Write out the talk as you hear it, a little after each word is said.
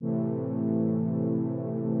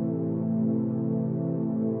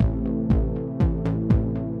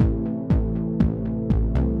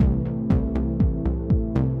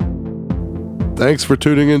Thanks for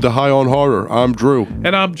tuning in to High on Horror. I'm Drew.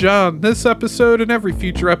 And I'm John. This episode and every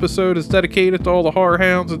future episode is dedicated to all the horror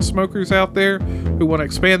hounds and smokers out there who want to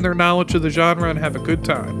expand their knowledge of the genre and have a good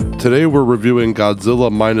time. Today we're reviewing Godzilla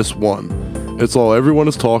 -1. It's all everyone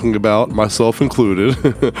is talking about, myself included.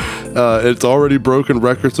 It's already broken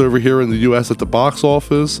records over here in the US at the box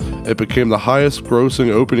office. It became the highest grossing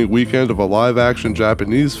opening weekend of a live-action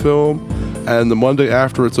Japanese film. And the Monday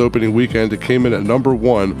after its opening weekend, it came in at number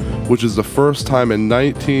 1, which is the first time in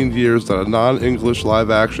 19 years that a non-English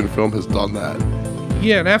live-action film has done that.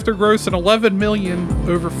 Yeah, and after grossing $11 million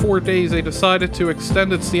over 4 days, they decided to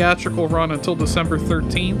extend its theatrical run until December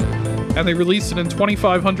 13th, and they released it in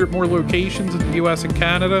 2,500 more locations in the US and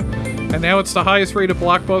Canada, and now it's the highest rated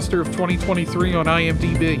blockbuster of 2023 on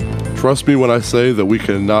IMDb. Trust me when I say that we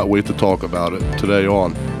cannot wait to talk about it today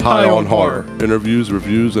on High on Horror. Interviews,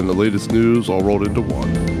 reviews, and the latest news all rolled into one.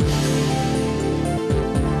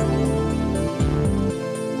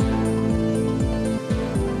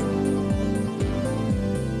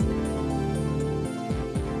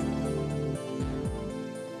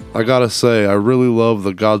 I gotta say, I really love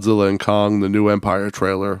the Godzilla and Kong, the New Empire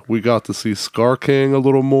trailer. We got to see Scar King a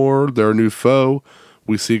little more, their new foe.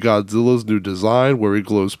 We see Godzilla's new design where he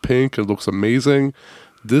glows pink and looks amazing.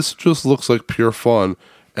 This just looks like pure fun,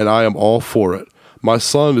 and I am all for it. My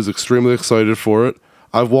son is extremely excited for it.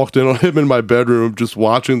 I've walked in on him in my bedroom just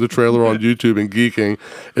watching the trailer on YouTube and geeking.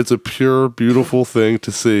 It's a pure, beautiful thing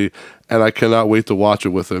to see, and I cannot wait to watch it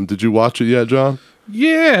with him. Did you watch it yet, John?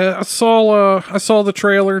 Yeah, I saw the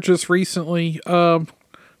trailer just recently.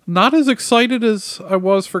 Not as excited as I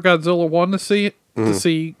was for Godzilla 1 to see it, to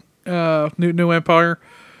see New Empire.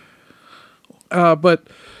 But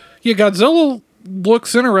yeah, Godzilla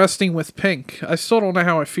looks interesting with pink. I still don't know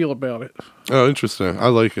how I feel about it. Oh, interesting. I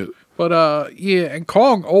like it. But yeah, and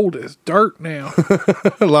Kong old as dirt now.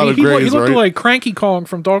 A lot of grays, he looked right? like Cranky Kong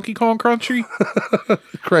from Donkey Kong Country.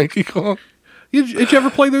 Cranky Kong. Did you ever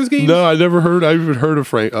play those games? No, I never even heard of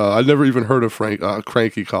Cranky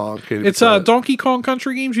Kong. It's Donkey Kong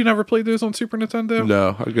Country games. You never played those on Super Nintendo?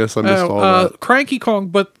 No, I guess I missed all that. Cranky Kong,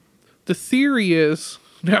 but the theory is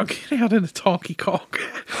now get out into Donkey Kong.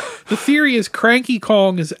 The theory is Cranky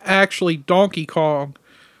Kong is actually Donkey Kong,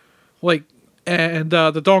 and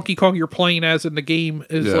the Donkey Kong you're playing as in the game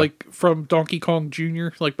is like from Donkey Kong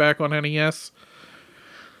Jr., like back on NES.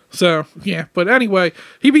 So yeah, but anyway,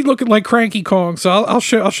 he be looking like Cranky Kong. So I'll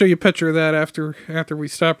show you a picture of that after we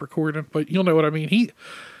stop recording. But you'll know what I mean.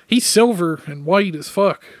 He's silver and white as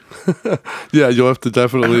fuck. Yeah, you'll have to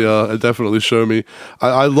definitely show me.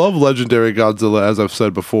 I love legendary Godzilla, as I've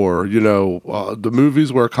said before. You know, the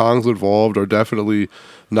movies where Kong's involved are definitely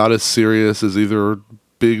not as serious as either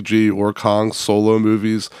Big G or Kong's solo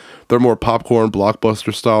movies. They're more popcorn,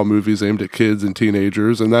 blockbuster style movies aimed at kids and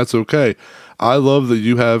teenagers, and that's okay. I love that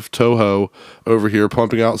you have HoH over here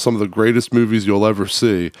pumping out some of the greatest movies you'll ever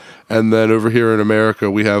see. And then over here in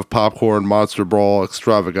America, we have popcorn, monster brawl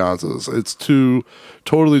extravaganzas. It's two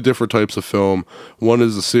totally different types of film. One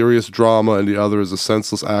is a serious drama and the other is a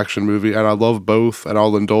senseless action movie. And I love both, and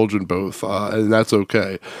I'll indulge in both. And that's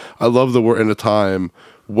okay. I love that we're in a time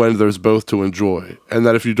when there's both to enjoy, and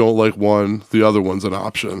that if you don't like one, the other one's an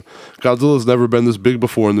option. Godzilla's never been this big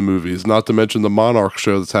before in the movies, not to mention the Monarch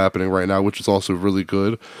show that's happening right now, which is also really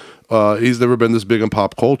good. He's never been this big in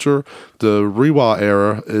pop culture. The Reiwa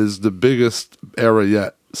era is the biggest era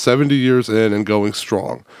yet, 70 years in and going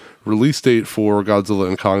strong. Release date for Godzilla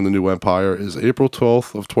and Kong, the New Empire is April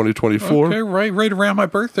 12th of 2024. Okay, right around my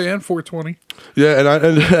birthday and 420. Yeah, and I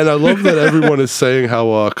love that everyone is saying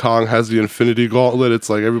how Kong has the Infinity Gauntlet.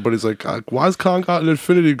 It's like everybody's like, why's Kong got an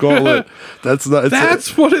Infinity Gauntlet? That's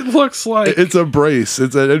what it looks like. It's a brace.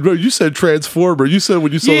 You said Transformer. You said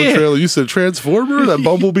when you saw the trailer, you said Transformer, that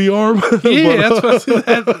Bumblebee arm. Yeah,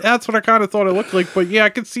 that's what I kind of thought it looked like. But yeah, I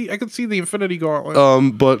could see the Infinity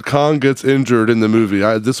Gauntlet. But Kong gets injured in the movie.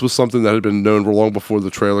 This was something that had been known long before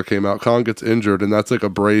the trailer came out. Kong gets injured, and that's like a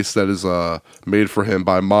brace that is made for him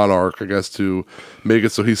by Monarch, I guess, to make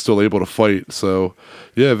it so he's still able to fight. So,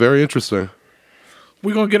 yeah, very interesting.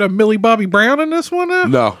 We gonna get a Millie Bobby Brown in this one now?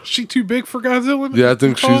 No. She too big for Godzilla? Yeah, I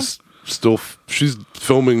think she's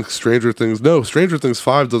filming Stranger Things. No, Stranger Things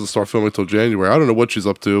 5 doesn't start filming until January. I don't know what she's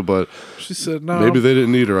up to, but she said no. Maybe they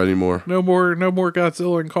didn't need her anymore. No more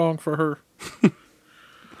Godzilla and Kong for her.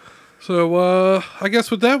 So, I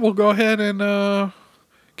guess with that, we'll go ahead and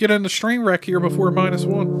get into Strain Wreck here before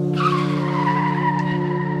 -1.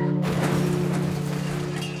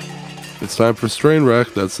 It's time for Strain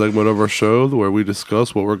Wreck, that segment of our show where we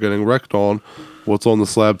discuss what we're getting wrecked on. What's on the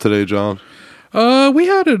slab today, John? We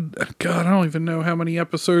had I don't even know how many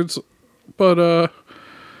episodes, but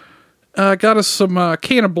Got us some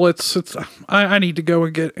can of Blitz. I need to go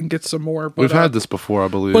and get some more. But, We've had this before, I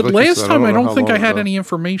believe. But Like you last said, time I know don't how think I long had ago. any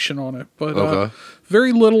information on it. But Okay.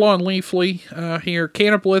 very little on Leafly here.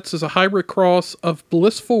 Can of Blitz is a hybrid cross of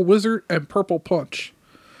Blissful Wizard and Purple Punch.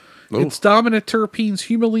 Ooh. Its dominant terpenes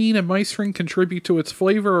humulene and mycin contribute to its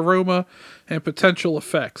flavor, aroma, and potential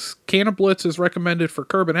effects. Can of Blitz is recommended for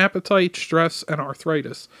curbing appetite, stress, and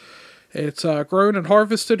arthritis. It's grown and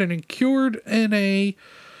harvested and cured in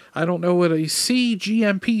I don't know what a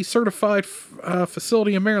CGMP certified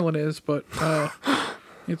facility in Maryland is, but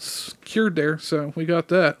it's cured there, so we got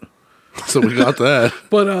that. So we got that.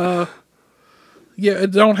 But yeah, we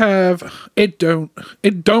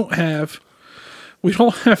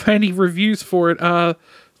don't have any reviews for it. The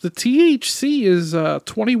THC is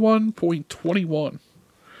 21.21.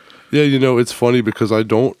 Yeah, it's funny because I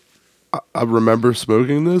remember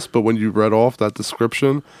smoking this, but when you read off that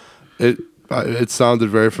description, it sounded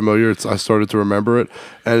very familiar. I started to remember it,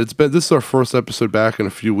 and this is our first episode back in a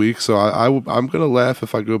few weeks, so I'm gonna laugh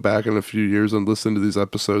if I go back in a few years and listen to these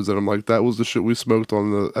episodes, and I'm like, that was the shit we smoked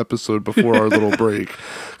on the episode before our little break,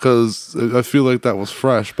 because I feel like that was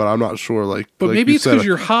fresh, but I'm not sure. But like maybe you it's said, because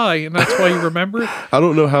you're high and that's why you remember it. I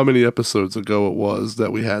don't know how many episodes ago it was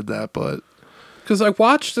that we had that, but. Because I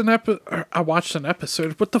watched an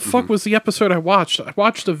episode. What the fuck was the episode I watched? I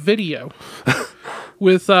watched a video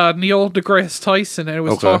with Neil deGrasse Tyson, and it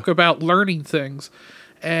was talk about learning things.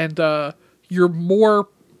 And you're more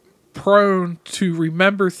prone to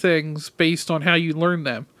remember things based on how you learn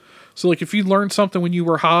them. So, like, if you learned something when you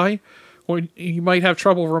were high, or you might have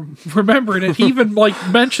trouble remembering it. He even,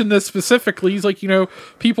 mentioned this specifically. He's like,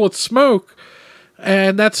 people that smoke,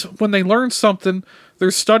 and that's when they learn something.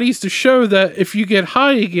 There's studies to show that if you get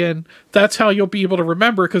high again, that's how you'll be able to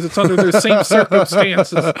remember, because it's under the same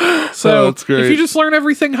circumstances. So that's great. If you just learn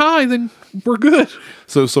everything high, then we're good.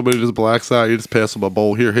 So if somebody just blacks out, you just pass them a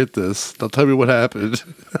bowl. Here, hit this. They'll tell me what happened.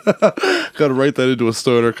 Got to write that into a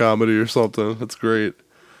stoner comedy or something. That's great.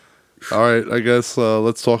 All right, I guess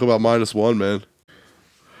let's talk about -1, man.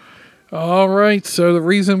 All right, so the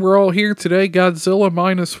reason we're all here today, Godzilla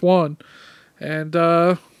 -1. And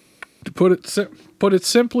to put it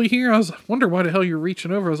simply here, I was wonder why the hell you're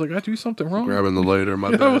reaching over. I was like, I do something wrong. Grabbing the lighter,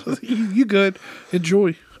 my bad. You good.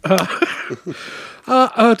 Enjoy.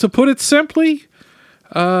 To put it simply,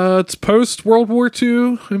 it's post-World War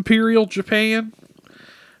II Imperial Japan.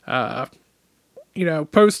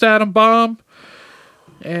 Post-atom bomb.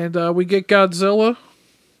 And we get Godzilla.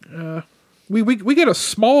 We get a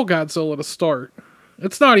small Godzilla to start.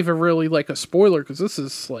 It's not even really like a spoiler, because this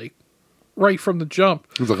is like right from the jump.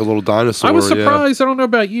 He's like a little dinosaur. I was surprised. Yeah. I don't know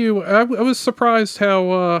about you. I was surprised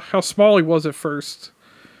how small he was at first.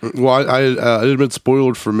 Well, it had been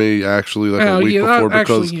spoiled for me actually a week before,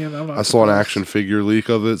 because I saw an action figure leak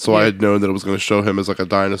of it, so I had known that it was going to show him as like a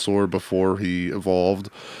dinosaur before he evolved.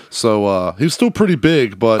 So he was still pretty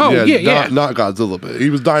big, but not Godzilla big. He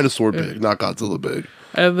was dinosaur big, not Godzilla big.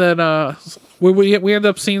 And then we end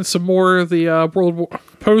up seeing some more of the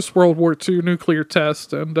post-World War II nuclear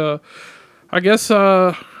test, and I guess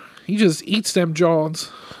he just eats them Johns.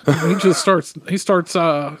 He just starts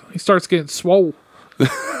getting swole.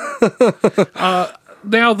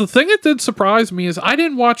 Now the thing that did surprise me is I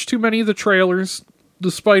didn't watch too many of the trailers,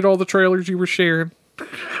 despite all the trailers you were sharing.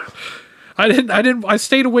 I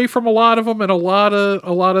stayed away from a lot of them, and a lot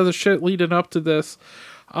of the shit leading up to this.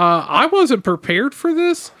 I wasn't prepared for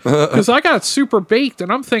this because I got super baked,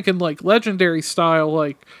 and I'm thinking like Legendary style,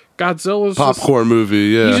 like Godzilla's popcorn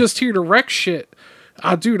movie. Yeah, he's just here to wreck shit.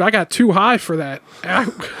 Dude, I got too high for that.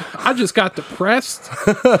 I just got depressed.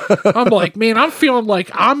 I'm like, man, I'm feeling like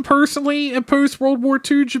I'm personally in post-World War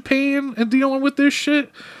II Japan and dealing with this shit.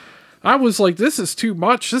 I was like, this is too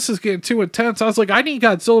much. This is getting too intense. I was like, I need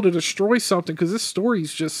Godzilla to destroy something, because this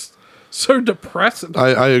story's just so depressing.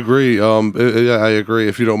 I agree. I agree.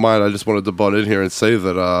 If you don't mind, I just wanted to butt in here and say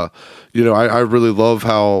that, I really love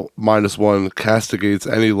how -1 castigates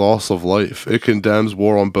any loss of life. It condemns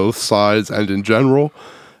war on both sides, and in general,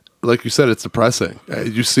 like you said, it's depressing.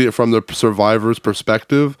 You see it from the survivor's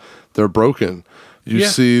perspective. They're broken. You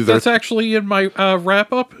see that's actually in my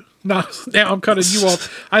wrap-up. No, now I'm cutting you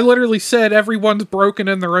off. I literally said everyone's broken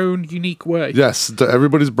in their own unique way. Yes,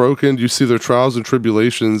 everybody's broken. You see their trials and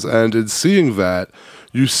tribulations, and in seeing that,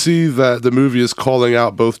 you see that the movie is calling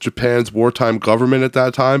out both Japan's wartime government at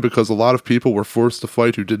that time, because a lot of people were forced to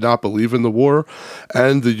fight who did not believe in the war,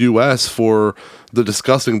 and the U.S. for the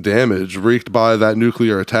disgusting damage wreaked by that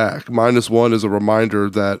nuclear attack. -1 is a reminder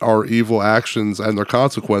that our evil actions and their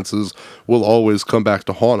consequences will always come back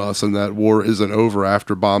to haunt us, and that war isn't over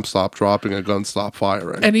after bombs stop dropping and guns stop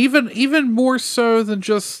firing. And even more so than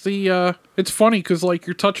just the it's funny because like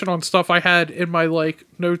you're touching on stuff I had in my like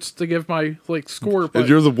notes to give my like score, but and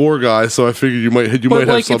you're the war guy, so I figured you might have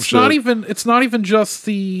like some shit. it's not even just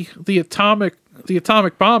the atomic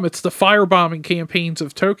bomb, it's the firebombing campaigns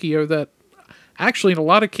of Tokyo that actually in a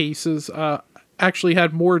lot of cases actually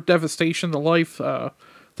had more devastation to life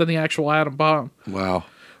than the actual atom bomb. Wow.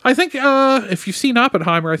 I think if you've seen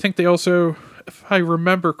Oppenheimer, I think they also, if I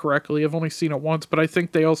remember correctly, I've only seen it once, but I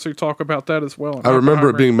think they also talk about that as well. I remember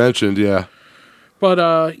it being mentioned, yeah.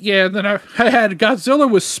 But yeah, and then I had Godzilla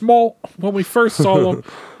was small when we first saw him,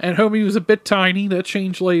 and Homie was a bit tiny. That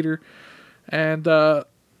changed later, and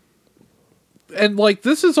like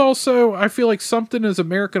this is also, I feel like something as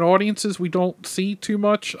American audiences we don't see too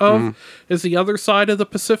much of is the other side of the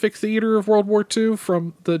Pacific theater of World War II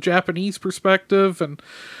from the Japanese perspective, and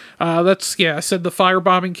that's I said the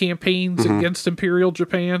firebombing campaigns against Imperial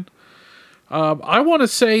Japan. I want to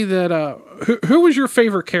say that who was your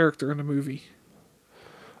favorite character in the movie?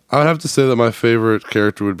 I would have to say that my favorite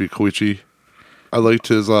character would be Koichi. I liked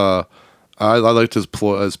his I liked his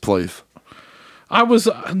Plath.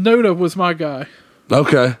 Noda was my guy.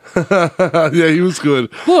 Okay. Yeah, he was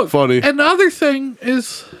good. Look, funny. And the other thing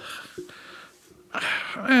is,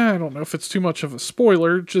 I don't know if it's too much of a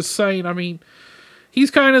spoiler, just saying, I mean,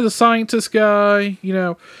 he's kind of the scientist guy, you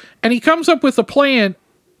know, and he comes up with a plan.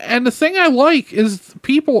 And the thing I like is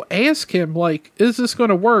people ask him, like, is this going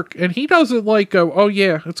to work? And he doesn't, like, go, oh,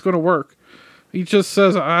 yeah, it's going to work. He just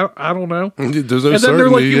says, I don't know. There's no and then they're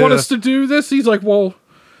like, you want yeah. us to do this? He's like, well,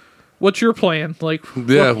 what's your plan? Like,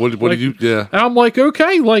 yeah, what like, do you, yeah. And I'm like,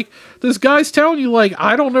 okay, like, this guy's telling you, like,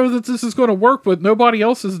 I don't know that this is going to work, but nobody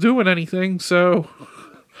else is doing anything, so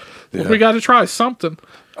we got to try something.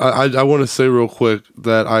 I want to say real quick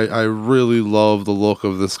that I really love the look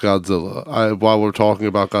of this Godzilla. While we're talking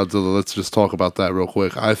about Godzilla, let's just talk about that real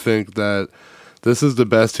quick. I think that this is the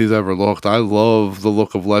best he's ever looked. I love the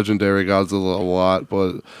look of legendary Godzilla a lot,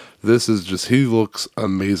 but this is just, he looks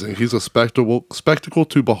amazing. He's a spectacle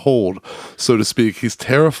to behold, so to speak. He's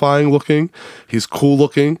terrifying looking. He's cool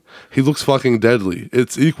looking. He looks fucking deadly.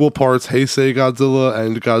 It's equal parts Heisei Godzilla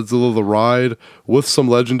and Godzilla the Ride with some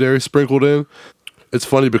legendary sprinkled in. It's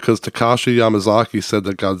funny because Takashi Yamazaki said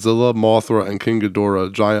that Godzilla, Mothra, and King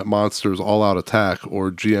Ghidorah, Giant Monsters All-Out Attack, or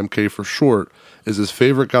GMK for short, is his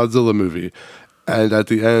favorite Godzilla movie. And at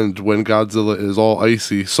the end, when Godzilla is all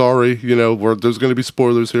icy, sorry, you know, there's going to be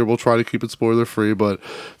spoilers here. We'll try to keep it spoiler-free, but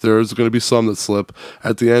there's going to be some that slip.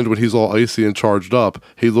 At the end, when he's all icy and charged up,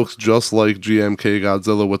 he looks just like GMK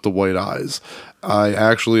Godzilla with the white eyes. I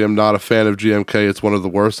actually am not a fan of GMK. It's one of the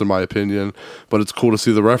worst in my opinion, but it's cool to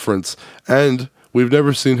see the reference. And we've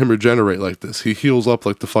never seen him regenerate like this. He heals up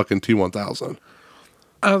like the fucking T-1000.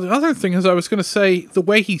 The other thing is, I was going to say, the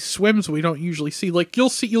way he swims, we don't usually see. Like,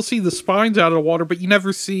 you'll see the spines out of the water, but you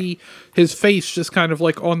never see his face just kind of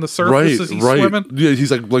like on the surface as he's swimming. Yeah,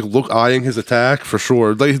 he's like eyeing his attack for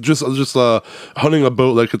sure. Like just hunting a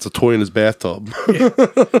boat like it's a toy in his bathtub. Yeah.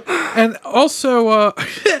 And also,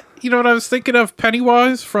 you know what I was thinking of?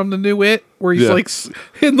 Pennywise from the new It, where he's like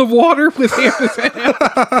in the water with his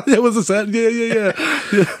hand. It was a set.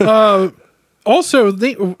 Yeah. Also,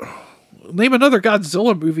 name another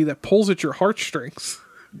Godzilla movie that pulls at your heartstrings.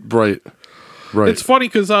 Right. It's funny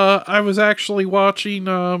because I was actually watching.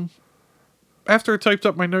 After I typed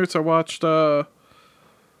up my notes, I watched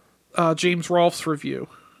James Rolfe's review.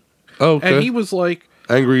 Oh, okay. And he was like,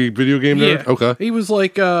 angry video game nerd? Yeah. Okay. He was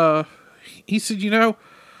like, he said, you know,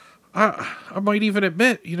 I might even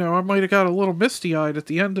admit, you know, I might have got a little misty-eyed at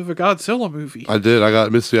the end of a Godzilla movie. I did. I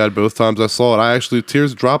got misty-eyed both times I saw it. I actually,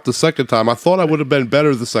 tears dropped the second time. I thought I would have been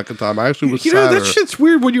better the second time. I actually was sadder. You know, that shit's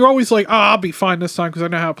weird when you're always like, I'll be fine this time because I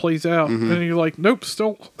know how it plays out. Mm-hmm. And you're like, nope,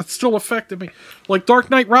 it's still affected me. Like Dark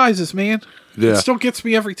Knight Rises, man. Yeah. It still gets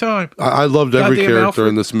me every time. I loved every character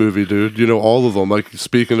in this movie, dude. You know, all of them. Like,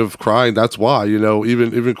 speaking of crying, that's why, you know,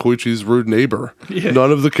 even Koichi's rude neighbor. Yeah.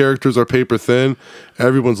 None of the characters are paper thin.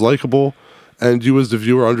 Everyone's likable. And you as the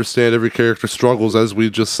viewer understand every character's struggles, as we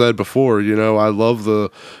just said before. You know, I love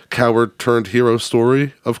the coward-turned-hero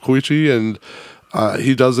story of Koichi, and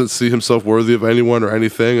he doesn't see himself worthy of anyone or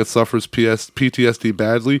anything and suffers PTSD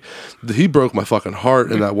badly. He broke my fucking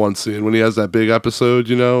heart in that one scene when he has that big episode,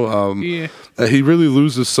 you know. He really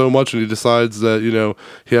loses so much, and he decides that, you know,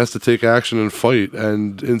 he has to take action and fight,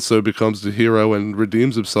 and in so becomes the hero and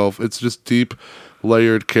redeems himself. It's just deep,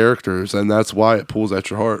 layered characters, and that's why it pulls at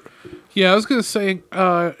your heart. Yeah, I was gonna say,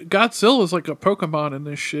 Godzilla is like a Pokemon in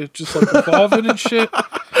this shit, just like evolving and shit,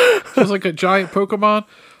 just like a giant Pokemon.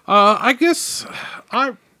 I guess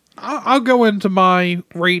I'll go into my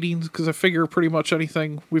ratings because I figure pretty much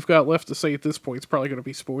anything we've got left to say at this point is probably going to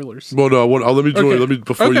be spoilers. Well, no, let me join. Okay. Let me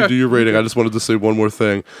before you do your rating. I just wanted to say one more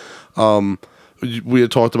thing. We had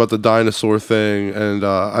talked about the dinosaur thing, and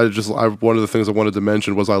one of the things I wanted to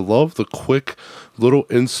mention was I love the quick little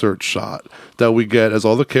insert shot that we get as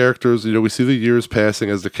all the characters, we see the years passing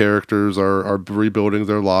as the characters are rebuilding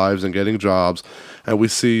their lives and getting jobs, and we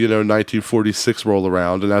see 1946 roll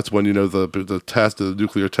around, and that's when the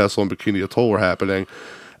nuclear tests on Bikini Atoll were happening.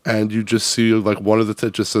 And you just see like one of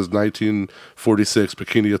it just says 1946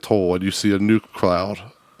 Bikini Atoll, and you see a nuke cloud,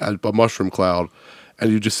 a mushroom cloud,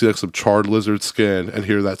 and you just see like some charred lizard skin and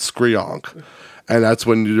hear that screonk. And that's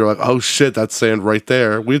when you're like, oh shit, that's saying right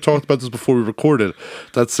there. We talked about this before we recorded.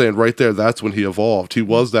 That's saying right there, that's when he evolved. He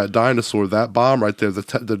was that dinosaur. That bomb right there,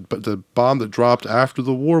 the bomb that dropped after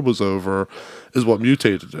the war was over is what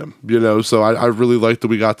mutated him. So I really liked that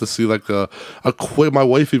we got to see like a quick. My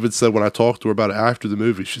wife even said when I talked to her about it after the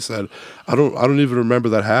movie, she said, I don't even remember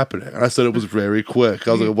that happening. And I said it was very quick.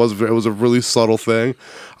 I was like, it was a really subtle thing.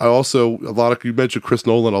 I also, you mentioned Chris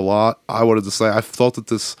Nolan a lot. I wanted to say, I thought that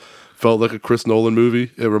this felt like a Chris Nolan movie.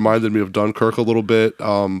 It reminded me of Dunkirk a little bit,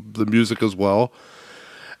 the music as well.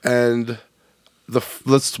 And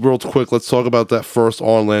let's talk about that first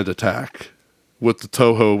on-land attack with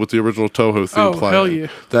the original Toho theme playing. Hell yeah.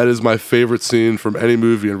 That is my favorite scene from any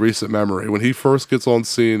movie in recent memory. When he first gets on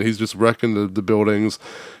scene, he's just wrecking the buildings,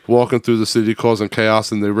 walking through the city, causing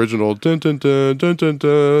chaos, and the original dun dun dun dun dun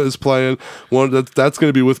dun is playing. That's going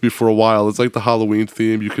to be with me for a while. It's like the Halloween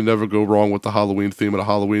theme. You can never go wrong with the Halloween theme in a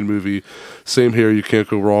Halloween movie. Same here. You can't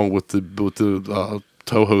go wrong with the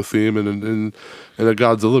Toho theme in a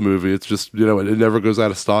Godzilla movie. It's just it never goes out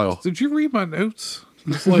of style. Did you read my notes?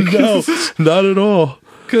 Like, no, not at all.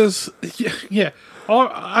 Because yeah. When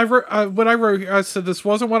I wrote, I said this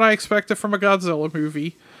wasn't what I expected from a Godzilla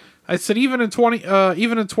movie. I said even in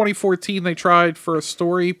 2014 they tried for a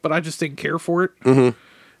story, but I just didn't care for it. Mm-hmm.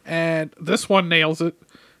 And this one nails it.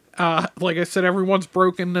 Like I said, everyone's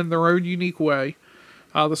broken in their own unique way.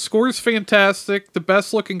 The score is fantastic. The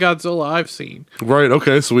best looking Godzilla I've seen. Right.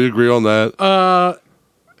 Okay. So we agree on that.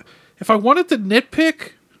 If I wanted to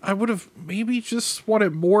nitpick, I would have maybe just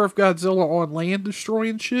wanted more of Godzilla on land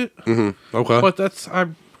destroying shit. Mm-hmm. Okay. But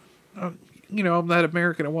I'm that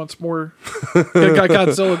American that wants more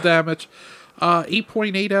Godzilla damage.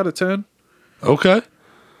 8.8 out of 10. Okay.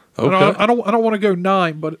 I don't want to go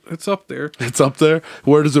 9, but it's up there. It's up there.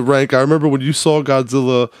 Where does it rank? I remember when you saw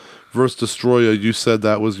Godzilla vs. Destroyer, you said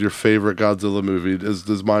that was your favorite Godzilla movie. Does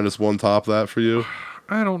 -1 top that for you?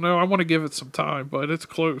 I don't know. I want to give it some time, but it's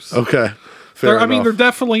close. Okay. They're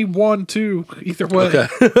definitely 1, 2, either way. Okay.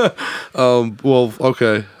 Well,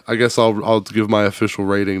 okay. I guess I'll give my official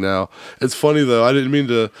rating now. It's funny though. I didn't mean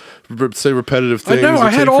to say repetitive things. I know.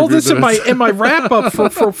 I had all this in my wrap up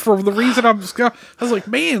for the reason I was like,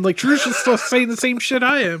 man, like Drew's just still saying the same shit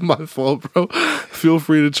I am. My fault, bro. Feel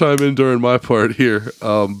free to chime in during my part here.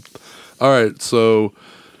 All right. So,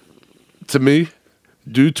 to me,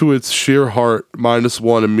 due to its sheer heart,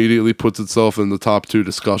 -1 immediately puts itself in the top 2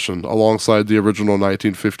 discussion, alongside the original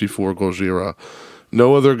 1954 Gojira.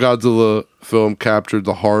 No other Godzilla film captured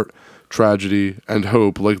the heart, tragedy, and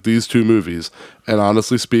hope like these two movies, and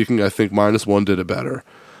honestly speaking, I think -1 did it better.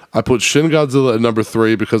 I put Shin Godzilla at number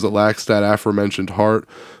 3 because it lacks that aforementioned heart,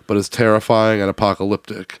 but is terrifying and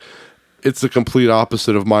apocalyptic. It's the complete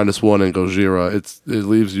opposite of -1 and Gojira. It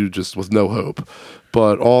leaves you just with no hope.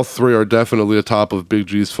 But all three are definitely atop of Big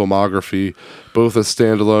G's filmography, both as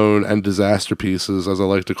standalone and disaster pieces, as I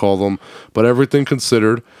like to call them. But everything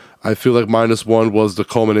considered, I feel like -1 was the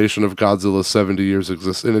culmination of Godzilla's 70 years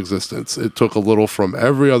in existence. It took a little from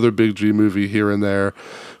every other Big G movie here and there,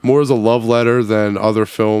 more as a love letter than other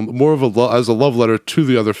film, more of as a love letter to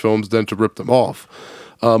the other films than to rip them off.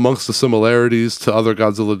 Amongst the similarities to other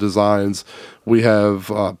Godzilla designs, we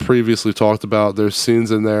have previously talked about, there's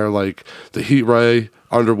scenes in there like the heat ray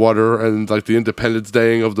underwater and like the Independence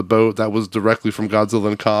Daying of the boat that was directly from Godzilla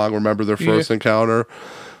and Kong. Remember their first encounter?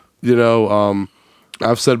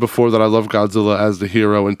 I've said before that I love Godzilla as the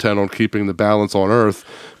hero intent on keeping the balance on Earth,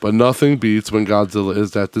 but nothing beats when Godzilla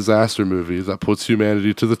is that disaster movie that puts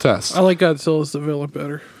humanity to the test. I like Godzilla as the villain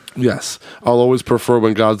better. Yes. I'll always prefer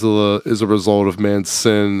when Godzilla is a result of man's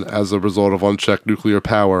sin as a result of unchecked nuclear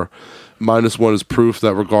power. -1 is proof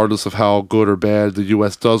that regardless of how good or bad the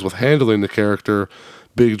U.S. does with handling the character,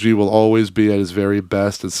 Big G will always be at his very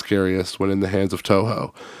best and scariest when in the hands of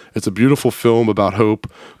Toho. It's a beautiful film about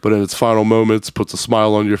hope, but in its final moments puts a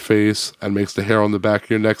smile on your face and makes the hair on the back of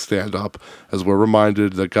your neck stand up as we're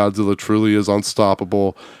reminded that Godzilla truly is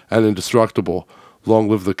unstoppable and indestructible. Long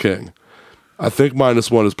live the king. I think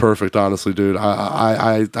 -1 is perfect, honestly, dude.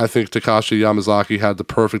 I think Takashi Yamazaki had the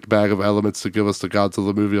perfect bag of elements to give us the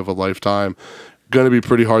Godzilla movie of a lifetime. Gonna be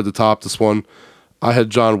pretty hard to top this one. I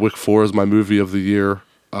had John Wick 4 as my movie of the year.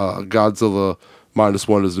 Godzilla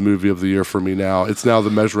 -1 is the movie of the year for me now. It's now the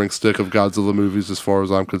measuring stick of Godzilla movies as far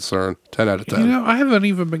as I'm concerned. 10 out of 10. You know, I haven't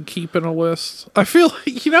even been keeping a list. I feel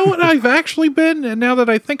like, you know what I've actually been, and now that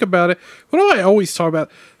I think about it, what do I always talk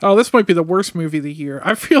about? Oh, this might be the worst movie of the year.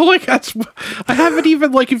 I feel like I haven't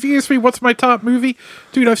even, like, if you ask me what's my top movie,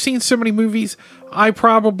 dude, I've seen so many movies, I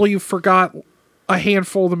probably forgot a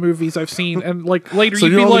handful of the movies I've seen, and like later so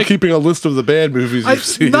you'd you're be only like, keeping a list of the bad movies you've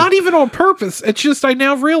seen. not even on purpose. It's just I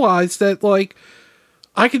now realize that, like,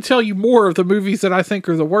 I can tell you more of the movies that I think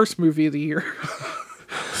are the worst movie of the year.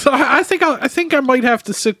 So I think I might have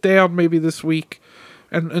to sit down maybe this week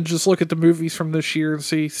and just look at the movies from this year and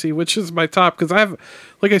see which is my top, because I have,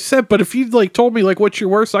 like I said, but if you like told me like what's your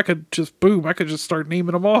worst, I could just start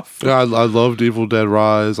naming them off. Yeah, I loved Evil Dead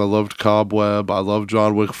Rise. I loved Cobweb. I loved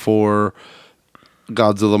John Wick 4.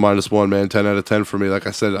 Godzilla -1, man, 10 out of 10 for me. Like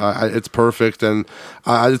I said, it's perfect, and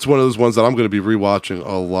it's one of those ones that I'm going to be rewatching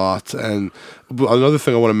a lot. And another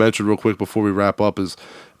thing I want to mention real quick before we wrap up is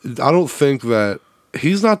I don't think that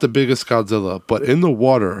he's not the biggest Godzilla, but in the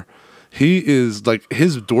water, he is, like,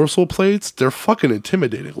 his dorsal plates, they're fucking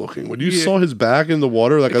intimidating looking. When you saw his back in the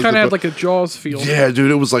water, like, it kind of had like a Jaws feel. Yeah,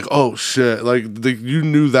 dude, it was like, oh shit, like you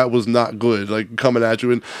knew that was not good, like coming at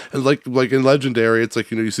you, and like in Legendary, it's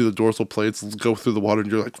like, you know, you see the dorsal plates go through the water,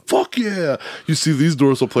 and you're like, fuck yeah. You see these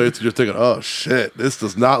dorsal plates, and you're thinking, oh shit, this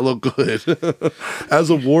does not look good. As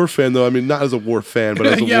a war fan, though, I mean, not as a war fan, but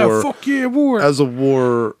as a war, fuck yeah, war. As a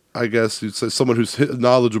war, I guess you'd say, someone who's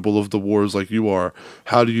knowledgeable of the wars like you are,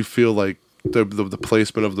 how do you feel like the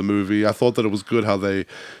placement of the movie? I thought that it was good how they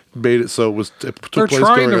made it so it took They're place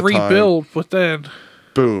trying during to a rebuild, time. but then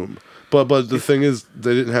Boom. But the thing is,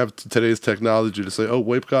 they didn't have today's technology to say, oh,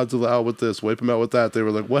 wipe Godzilla out with this, wipe him out with that. They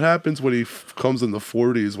were like, what happens when he comes in the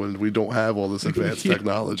 40s when we don't have all this advanced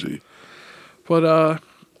technology? But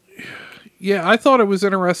yeah, I thought it was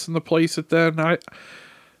interesting to place it then.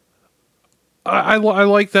 I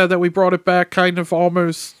like that we brought it back, kind of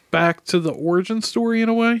almost back to the origin story in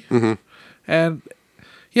a way. Mm-hmm. And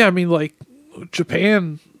yeah, I mean, like,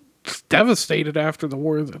 Japan devastated after the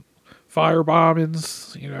war, the fire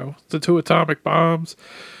bombings, you know, the 2 atomic bombs,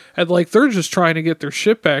 and like they're just trying to get their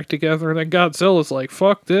shit back together, and then Godzilla's like,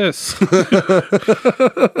 fuck this. Like,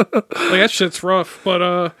 that shit's rough. But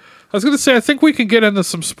I was gonna say, I think we can get into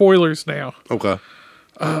some spoilers now. Okay.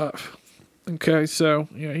 Okay, so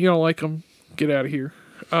yeah, you don't like them, get out of here.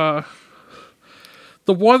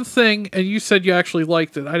 The one thing, and you said you actually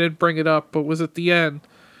liked it, I didn't bring it up, but was at the end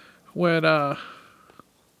when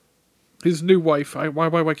his new wife,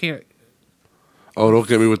 why can't... Oh, don't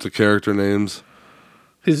get me with the character names.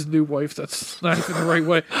 His new wife, that's not even the right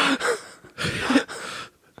way.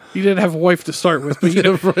 He didn't have a wife to start with, but you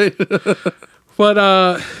know, Right.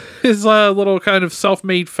 But his little kind of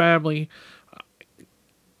self-made family,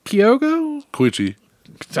 Kyogo? Koichi.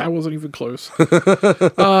 That wasn't even close.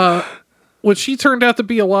 When she turned out to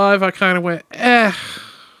be alive, I kind of went, eh.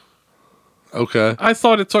 Okay. I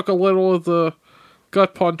thought it took a little of the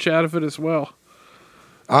gut punch out of it as well.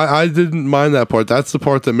 I didn't mind that part. That's the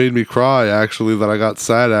part that made me cry, actually, that I got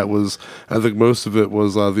sad at. Was I think most of it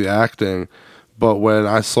was the acting. But when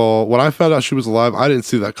I found out she was alive, I didn't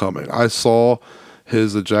see that coming. I saw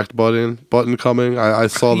his eject button coming. I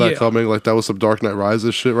saw that coming. Like, that was some Dark Knight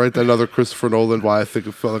Rises shit, right? That another Christopher Nolan, why I think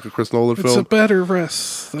it felt like a Chris Nolan film. It's a better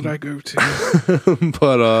rest that I go to.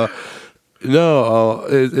 But no,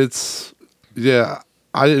 it's, yeah,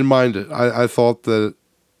 I didn't mind it. I thought that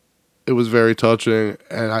it was very touching,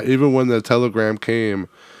 and even when the telegram came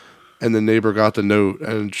and the neighbor got the note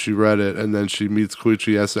and she read it, and then she meets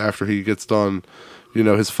Koichi after he gets done, you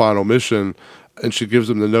know, his final mission, and she gives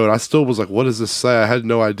him the note, I still was like, what does this say? I had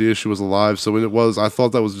no idea she was alive. So when it was, I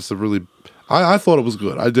thought that was just a really, I thought it was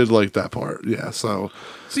good. I did like that part. Yeah. So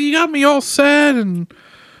you got me all sad and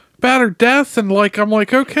about her death, and like, I'm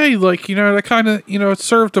like, okay, like, you know, that kind of, you know, it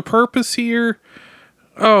served a purpose here.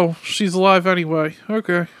 Oh, she's alive anyway.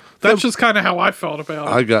 Okay. That's just kind of how I felt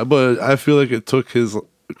about it. But I feel like it took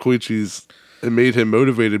Koichi's, it made him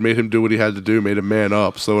motivated, made him do what he had to do, made him man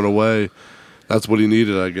up. So in a way, that's what he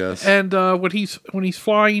needed, I guess. And when he's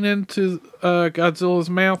flying into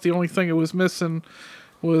Godzilla's mouth, the only thing it was missing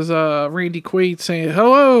was Randy Quaid saying,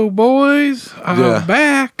 "Hello, boys, I'm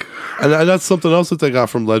back." And that's something else that they got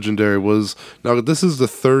from Legendary was, now this is the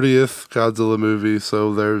 30th Godzilla movie,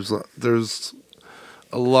 so there's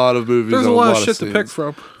a lot of movies. There's and a lot of shit scenes. to pick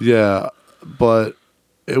from. Yeah, but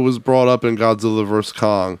it was brought up in Godzilla vs.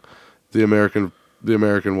 Kong, the American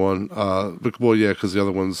one. Well, yeah, because the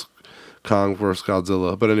other one's Kong vs.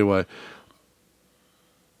 Godzilla. But anyway,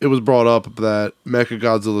 it was brought up that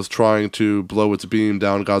Mechagodzilla's trying to blow its beam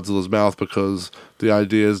down Godzilla's mouth because the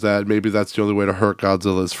idea is that maybe that's the only way to hurt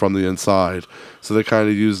Godzilla is from the inside. So they kind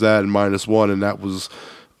of used that in -1, and that was,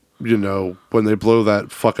 when they blow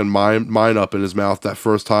that fucking mine up in his mouth that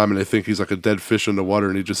first time and they think he's like a dead fish in the water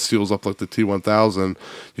and he just seals up like the T-1000,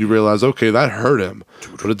 you realize, okay, that hurt him,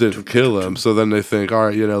 but it didn't kill him. So then they think, all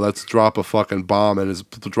right, let's drop a fucking bomb and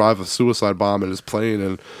drive a suicide bomb in his plane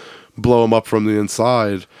and blow him up from the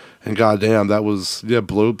inside. And goddamn, that was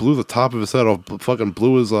blew the top of his head off. Fucking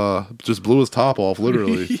blew his top off,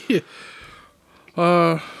 literally.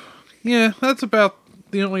 Yeah, that's about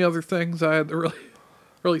the only other things I had to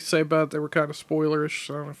really say about it. They were kind of spoilerish.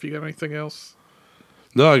 I don't know if you got anything else.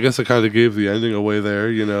 No, I guess I kind of gave the ending away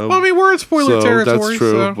there. Well, I mean, we're in spoiler territory. That's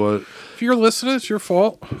true, so but if you're listening, it's your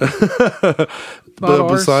fault. But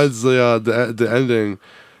besides the ending,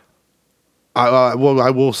 I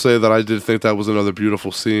will say that I did think that was another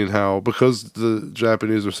beautiful scene. How, because the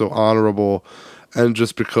Japanese are so honorable, and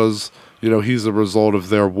just because he's a result of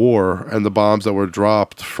their war and the bombs that were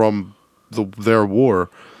dropped from their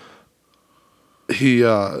war. He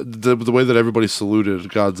the way that everybody saluted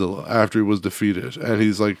Godzilla after he was defeated, and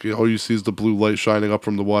he's like, all you see is the blue light shining up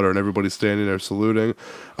from the water, and everybody's standing there saluting.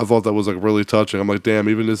 I thought that was like really touching. I'm like, damn,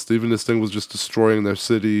 even this thing was just destroying their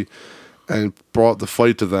city and brought the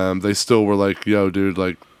fight to them. They still were like, yo, dude,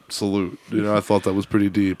 like, salute. I thought that was pretty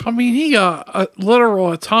deep. I mean, he got a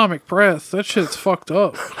literal atomic breath. That shit's fucked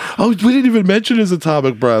up. Oh, we didn't even mention his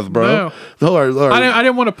atomic breath, bro. No. All right. I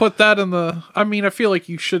didn't want to put that in the... I mean, I feel like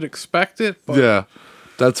you should expect it. But, yeah,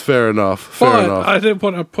 that's fair enough. I didn't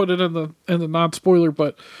want to put it in the non-spoiler,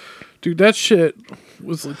 but dude, that shit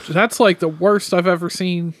that's like the worst I've ever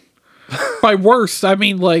seen. By worst, I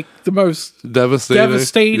mean like the most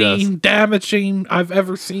devastating, damaging I've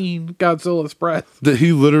ever seen Godzilla's breath. That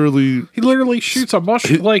he literally shoots a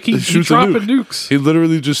mushroom, he's dropping nukes. He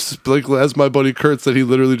literally just, like, as my buddy Kurt said, he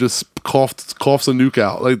literally just coughs a nuke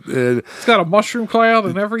out. Like, and it's got a mushroom cloud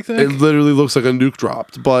and everything. It literally looks like a nuke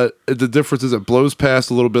dropped. But the difference is it blows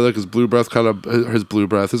past a little bit, like his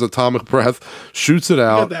atomic breath, shoots it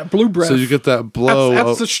out. You get that blue breath. So you get that blow.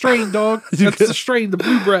 That's the strain, dog. The strain, the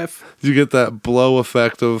blue breath. You get that blow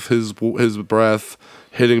effect of his breath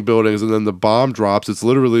hitting buildings, and then the bomb drops. It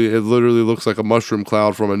literally looks like a mushroom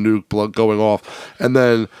cloud from a nuke going off, and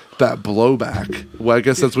then that blowback. Well, I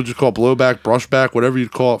guess that's what you call blowback, brushback, whatever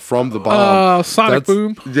you'd call it from the bomb. Sonic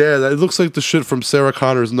boom. Yeah, it looks like the shit from Sarah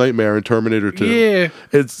Connor's Nightmare in Terminator 2. Yeah,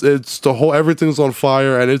 it's the whole, everything's on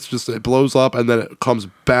fire, and it blows up, and then it comes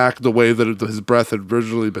back the way that his breath had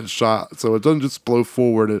originally been shot. So it doesn't just blow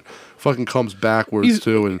forward; it fucking comes backwards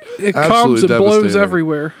too, and it comes and blows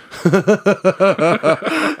everywhere.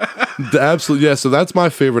 Absolutely, yeah. So that's my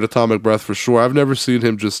favorite atomic breath for sure. I've never seen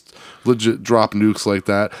him just legit drop nukes like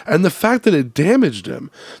that, and the fact that it damaged him.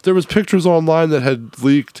 There was pictures online that had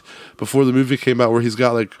leaked before the movie came out where he's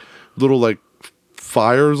got like little like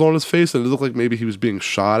fires on his face, and it looked like maybe he was being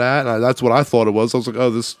shot at. And that's what I thought it was. I was like, oh,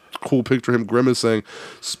 this cool picture of him grimacing.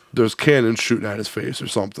 There's cannons shooting at his face or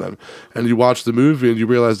something. And you watch the movie and you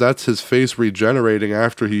realize that's his face regenerating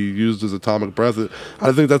after he used his atomic breath.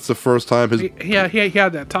 I think that's the first time he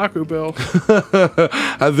had that Taco Bell.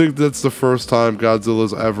 I think that's the first time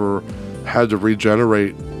Godzilla's ever had to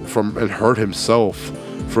regenerate from and hurt himself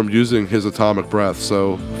from using his atomic breath.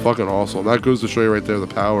 So fucking awesome. That goes to show you right there the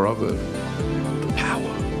power of it.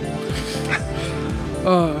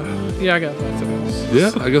 Yeah, I got nothing else.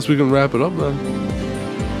 Yeah, I guess we can wrap it up then.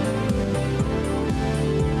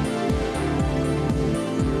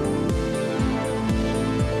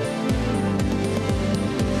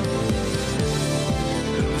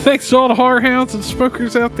 Thanks to all the horror hounds and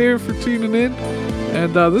smokers out there for tuning in.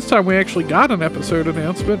 And this time we actually got an episode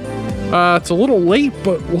announcement. It's a little late,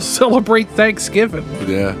 but we'll celebrate Thanksgiving.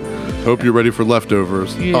 Yeah. Hope you're ready for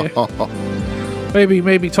leftovers. Yeah.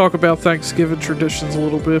 Maybe talk about Thanksgiving traditions a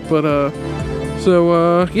little bit, but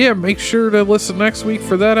yeah, make sure to listen next week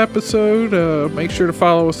for that episode. Make sure to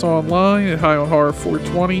follow us online at High on Horror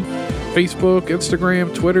 420, Facebook,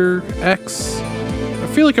 Instagram, Twitter, X. I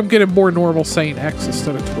feel like I'm getting more normal saying X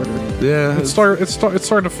instead of Twitter. Yeah, it's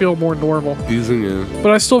starting to feel more normal. Easing in,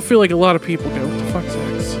 but I still feel like a lot of people go, "What the fuck's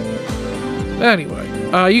X?" Anyway.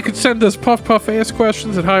 You can send us Puff Puff Ask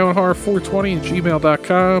Questions at highonhorror420 at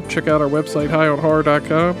gmail.com. Check out our website,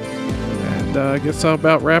 highonhorror.com. And I guess I'll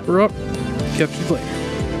about wrap her up. Catch you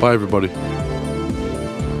later. Bye, everybody.